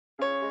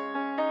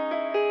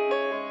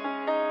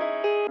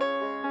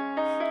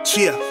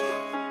Yeah.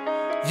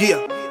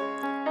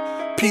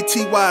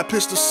 PTY,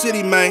 Pistol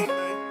City, man.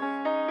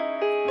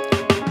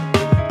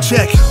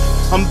 Check.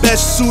 I'm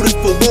best suited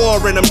for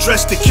war and I'm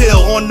dressed to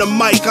kill. On the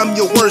mic, I'm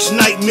your worst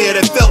nightmare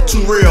that felt too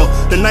real.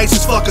 The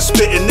nicest fucker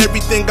spitting,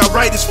 everything I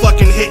write is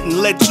fucking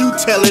hitting. Let you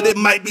tell it, it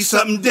might be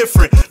something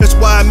different. That's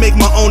why I make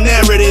my own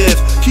narrative.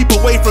 Keep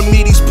away from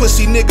me, these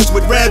pussy niggas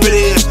with rabbit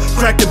ears.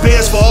 Crack the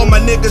bears for all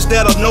my niggas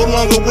that are no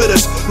longer with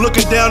us.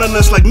 Looking down on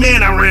us like,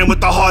 man, I ran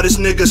with the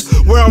hardest niggas.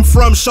 Where I'm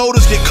from,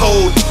 shoulders get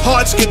cold,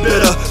 hearts get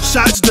bitter.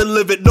 Shots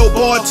delivered, no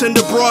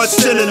bartender broad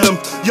sending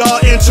them. Y'all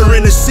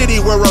entering a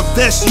city where a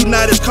vest you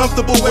not as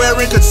comfortable wearing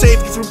could save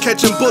you from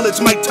catching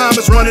bullets. Mike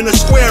Thomas running a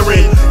square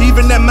in.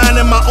 Even that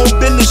minding my own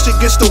business shit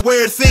gets to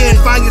wear thin.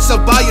 Find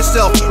yourself by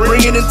yourself,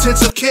 bringing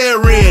intensive care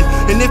in.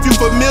 And if you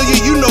familiar,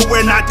 you know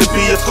where not to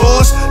be, of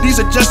course.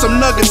 These are just some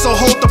nuggets, so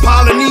hold the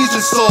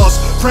Polynesian sauce.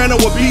 Prano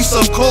a beast,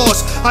 of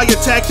course. I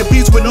attack the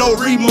beats with no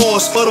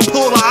remorse. But I'll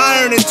pull the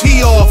iron and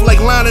tee off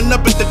like lining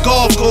up at the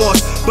golf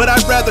course. But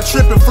I'd rather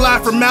trip and fly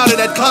from out of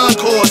that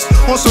concourse.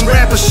 On some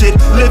rapper shit,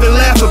 live and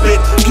laugh a bit.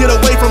 Get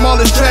away from all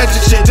this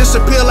tragic shit.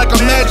 Disappear like a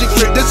magic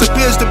trick. This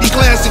appears to be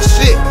classic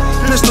shit.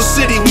 Pistol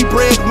City, we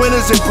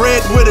breadwinners and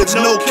breadwinners.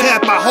 No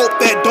cap, I hope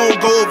that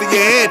don't go over your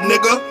head,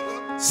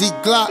 nigga. Zeek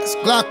Glockz,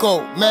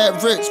 Glocko,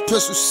 Mad Rich,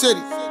 Pistol City.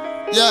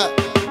 Yeah.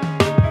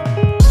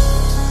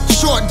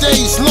 Short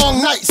days, long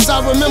nights,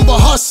 I remember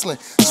hustling.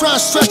 Try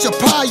and stretch a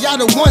pie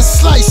out of one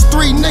slice.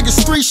 3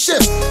 niggas, 3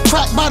 shifts.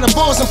 Crack by the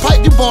balls and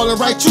pipe, you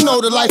ballin' right, you know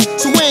the life.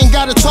 So we ain't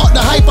gotta talk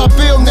the hype, I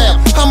build now.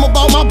 I'm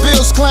about my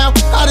bills, clown.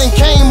 I done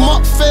came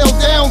up, fell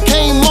down,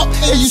 came up,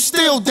 and you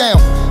still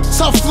down.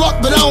 Tough luck,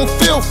 but I don't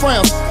feel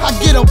frowns. I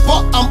get a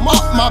buck, I'm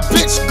up, my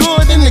bitch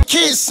good, and the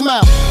kids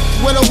smile.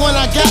 With the one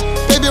I got,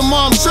 baby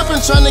mom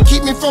trippin', trying to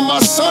keep me from my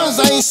sons.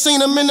 I ain't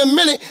seen them in a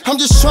minute, I'm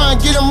just trying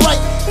to get them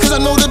right. Cause I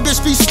know the bitch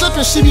be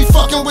slippin', she be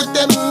fucking with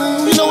that,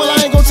 you know what,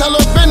 I ain't gon' tell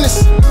her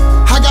business.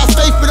 I got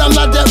faith, but I'm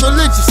not that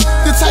religious.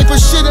 The type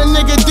of shit a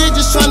nigga did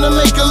just trying to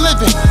make a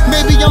living.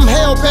 Maybe I'm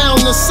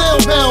hellbound or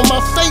cellbound,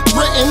 my fate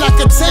written, I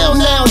can tell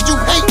now. You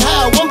hate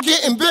how I'm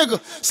getting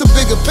bigger, it's a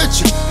bigger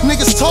picture.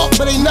 Niggas talk,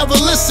 but they never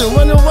listen.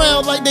 Run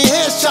around like they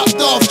heads chopped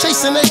off,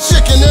 chasing that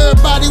chicken.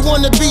 Everybody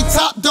wanna be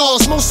top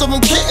dogs, most of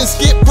them kittens.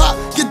 Get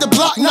popped, get the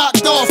block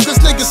knocked off. Cause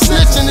niggas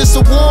snitching, it's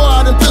a war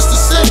out in Pistol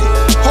City.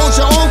 Hold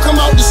your own,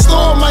 come out the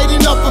store, might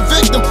end up a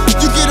victim.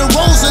 You get a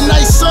rose, a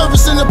nice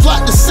service, and a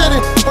plot to sit in.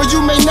 Or you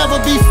may never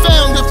be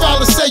found if I'll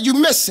say you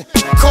missing.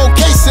 Cold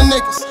casing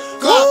niggas.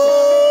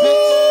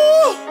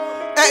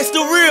 That's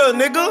the real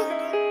nigga.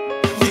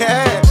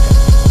 Yeah.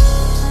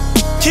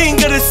 King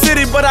of the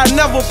city, but I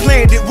never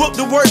planned it. Whoop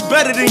the work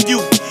better than you,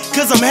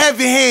 cause I'm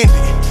heavy-handed.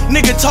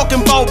 Nigga talking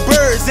about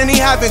birds and he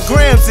having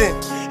grams in.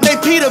 They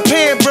Peter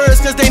Pan birds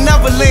cause they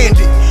never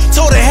landed.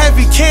 Told a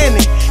heavy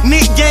cannon,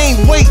 Nick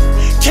gained weight.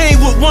 Came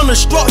with one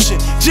instruction,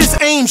 just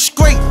aim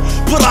straight.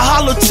 Put a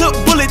hollow tip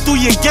bullet through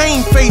your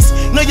game face.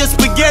 Now your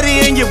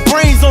spaghetti and your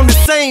brains on the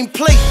same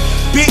plate.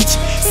 Bitch,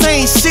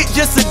 same shit,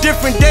 just a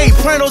different day.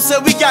 Prano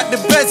said we got the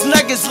best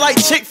nuggets like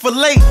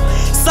Chick-fil-A.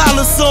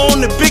 Silencer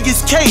on the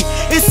biggest K.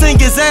 It sing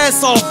his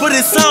ass off, but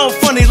it sound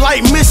funny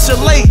like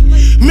Michelin.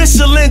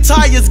 Michelin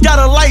tires got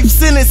a life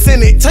sentence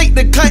in it. Take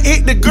the cut,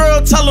 hit the girl,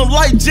 tell him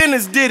like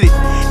Jennings did it.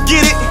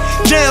 Get it?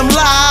 Damn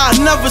lie, I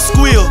never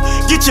squeal.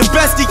 Get your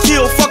bestie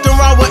killed, fuck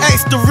around with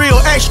extra real.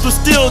 Extra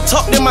still,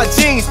 tucked in my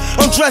jeans,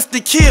 I'm dressed to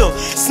kill.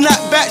 Snap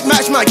back,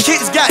 match my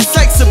kids, got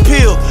sex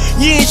appeal.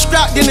 You ain't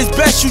strapped, then it's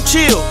best you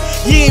chill.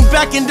 You ain't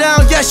backing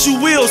down, yes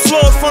you will.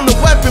 Slow from the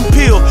weapon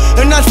peel,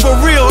 and that's for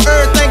real.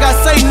 Everything I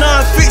say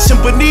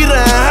non-fiction, Bonita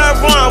and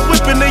Heron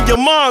whipping in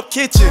your mom's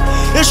kitchen.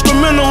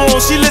 Instrumental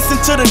on, she listen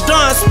to the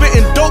Don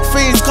spitting dope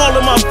fiends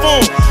calling my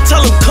phone.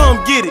 Tell him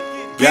come get it.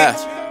 Yeah,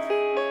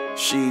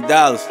 she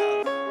dollars.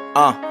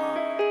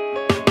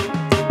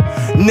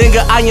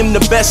 Nigga, I am the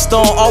best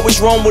on, always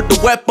wrong with the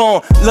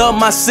weapon. Love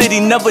my city,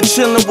 never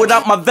chillin'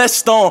 without my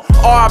vest on.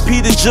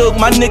 R.I.P. the jug,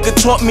 my nigga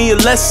taught me a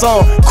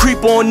lesson.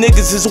 Creep on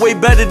niggas is way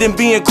better than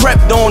being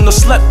crept on or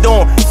slept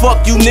on.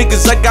 Fuck you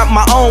niggas, I got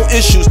my own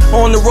issues.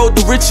 On the road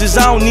to riches,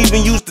 I don't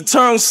even use the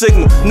turn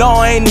signal. No,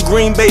 I ain't a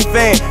Green Bay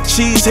fan.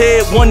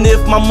 Cheesehead, wonder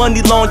if my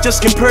money long,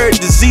 just compare it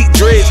to Zeek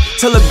dreads.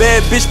 Tell a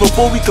bad bitch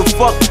before we can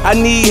fuck, I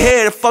need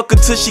hair to fuck her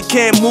till she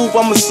can't move.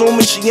 I'm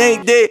assuming she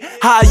ain't dead.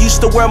 How I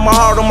used to wear my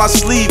heart on my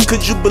sleeve,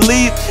 could you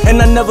believe?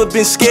 And I never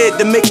been scared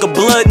to make a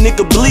blood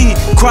nigga bleed.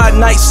 Cried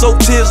nights,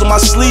 soaked tears on my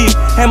sleeve.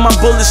 And my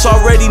bullets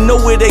already know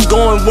where they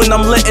going when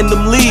I'm letting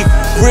them leave.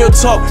 Real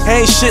talk,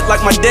 ain't shit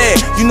like my dad.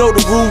 You know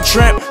the rude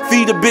tramp.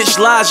 Feed a bitch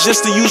lies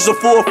just to use her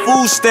for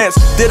food stamps.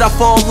 Did I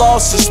fall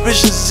off?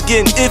 Suspicions is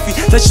getting iffy.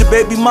 Let your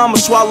baby mama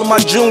swallow my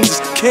juniors.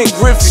 King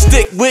Griffey,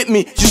 stick with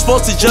me. You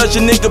supposed to judge a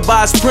nigga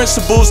by his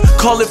principles.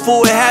 Call it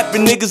for it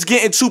happen, niggas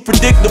getting too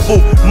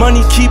predictable.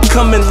 Money keep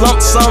coming,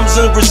 lump sums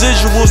and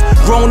residuals.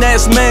 Grown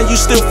ass man, you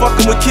still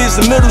fucking with kids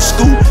in middle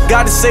school.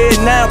 Gotta say it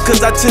now,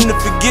 cause I tend to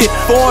forget.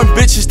 Foreign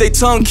bitches, they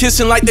tongue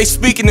kissing like they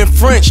speaking in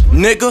French,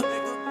 nigga.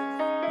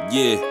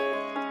 Yeah,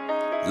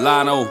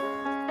 Lono.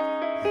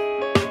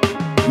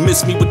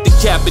 Miss me with the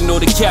capping or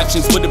the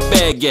captions with a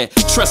bag at.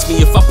 Trust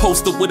me, if I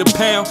post it with a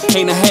pound,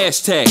 ain't a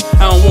hashtag.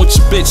 I don't want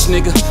your bitch,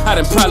 nigga, I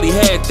done probably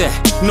had that.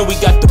 Know we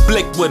got the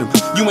blick with him,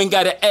 you ain't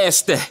gotta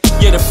ask that.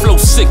 Yeah, the flow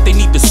sick, they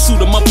need to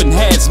suit him up in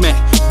hazmat.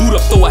 Boot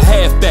up, throw a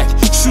halfback,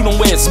 shoot him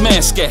where his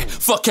mask at.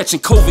 Fuck catching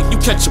COVID, you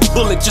catch a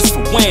bullet just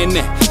for wearing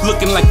that.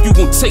 Looking like you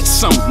gon' take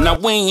something, now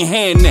we ain't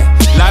hand that.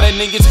 Lot of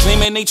niggas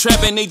claiming they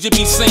trapping, they just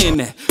be saying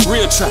that.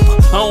 Real trapper,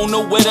 I don't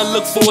know where to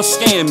look for a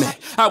scam at.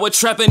 I was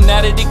trapping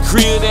out of the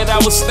crib that I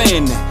was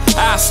staying at.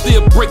 I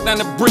still break down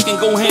the brick and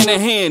go hand in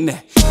hand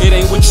that. It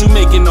ain't what you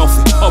making off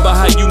it, or about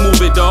how you move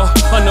it, dawg.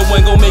 I know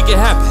ain't gon' make it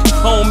happen,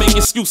 I don't make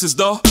excuses,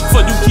 dawg. For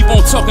you keep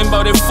on talking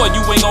about it, for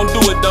you ain't gon' do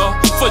it, dawg.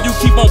 For you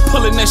keep on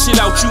pulling that shit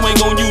out, you ain't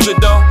gon' use it,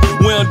 dawg.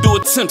 We don't do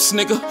attempts,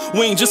 nigga,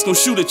 we ain't just gon'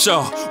 shoot at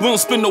y'all. We don't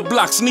spin no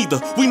blocks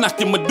neither, we knock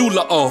your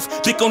medulla off.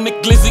 Dick on the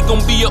glizzy, gon'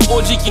 be an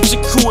orgy, get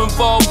your crew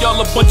involved. Y'all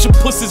a bunch of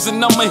pussies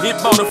and I'ma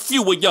hit about a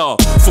few of y'all.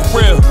 For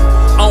real,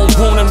 I don't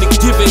want them to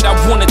give it, I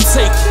wanna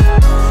take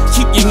it.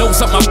 Keep your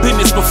nose out my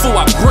business before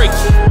I break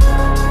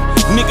it.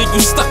 Nigga,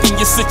 you stuck in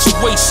your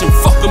situation.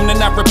 Fuck them,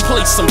 then I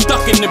replace them.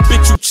 Ducking the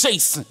bitch you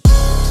chasing.